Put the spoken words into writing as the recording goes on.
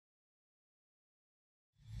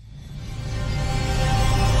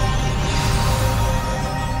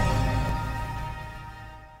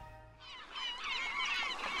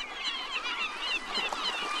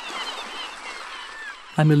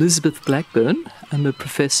I'm Elizabeth Blackburn. I'm a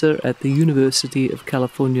professor at the University of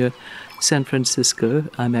California, San Francisco.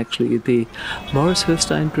 I'm actually the Morris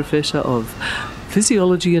Herstein Professor of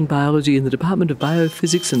Physiology and Biology in the Department of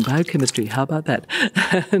Biophysics and Biochemistry. How about that?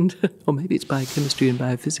 Or maybe it's Biochemistry and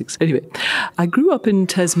Biophysics. Anyway, I grew up in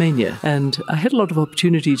Tasmania and I had a lot of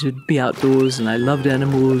opportunity to be outdoors and I loved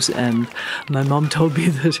animals, and my mom told me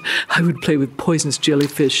that I would play with poisonous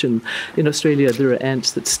jellyfish, and in Australia there are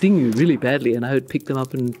ants that sting you really badly, and I would pick them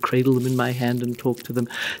up and cradle them in my hand and talk to them.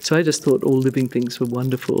 So I just thought all living things were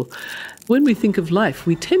wonderful. When we think of life,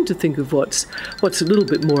 we tend to think of what's a little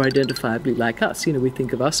bit more identifiably like us. We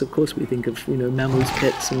think of us, of course, we think of, mammals,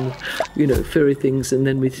 pets and, furry things, and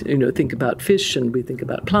then we, think about fish and we think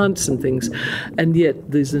about plants and things. And yet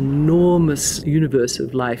there's an enormous universe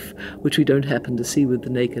of life which we don't happen to see with the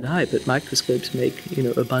naked eye, but microscopes make,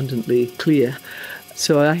 abundantly clear.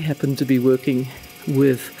 So I happen to be working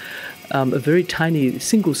with a very tiny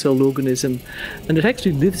single-celled organism, and it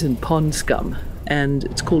actually lives in pond scum. And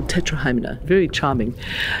it's called Tetrahymena, very charming.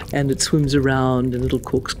 And it swims around in little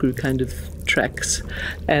corkscrew kind of tracks,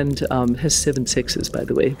 and has 7 sexes, by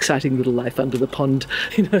the way. Exciting little life under the pond,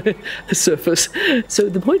 surface. So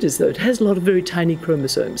the point is, though, it has a lot of very tiny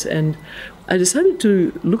chromosomes. And I decided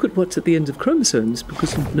to look at what's at the ends of chromosomes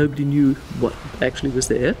because nobody knew what actually was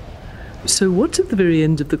there. So what's at the very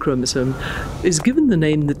end of the chromosome is given the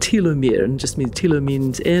name the telomere, and just means telo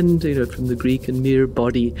means end, from the Greek, and mere,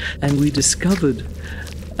 body. And we discovered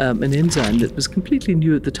an enzyme that was completely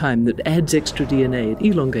new at the time that adds extra DNA. It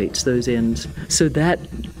elongates those ends. So that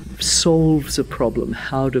solves a problem.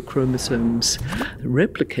 How do chromosomes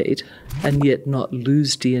replicate and yet not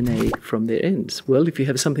lose DNA from their ends? Well, if you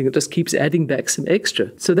have something that just keeps adding back some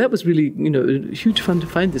extra. So that was really, huge fun to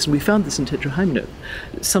find this. And we found this in Tetrahymena.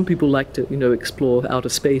 Some people like to, explore outer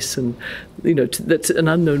space and, that's an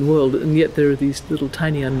unknown world. And yet there are these little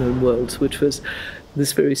tiny unknown worlds, which was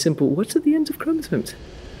this very simple, what's at the ends of chromosomes?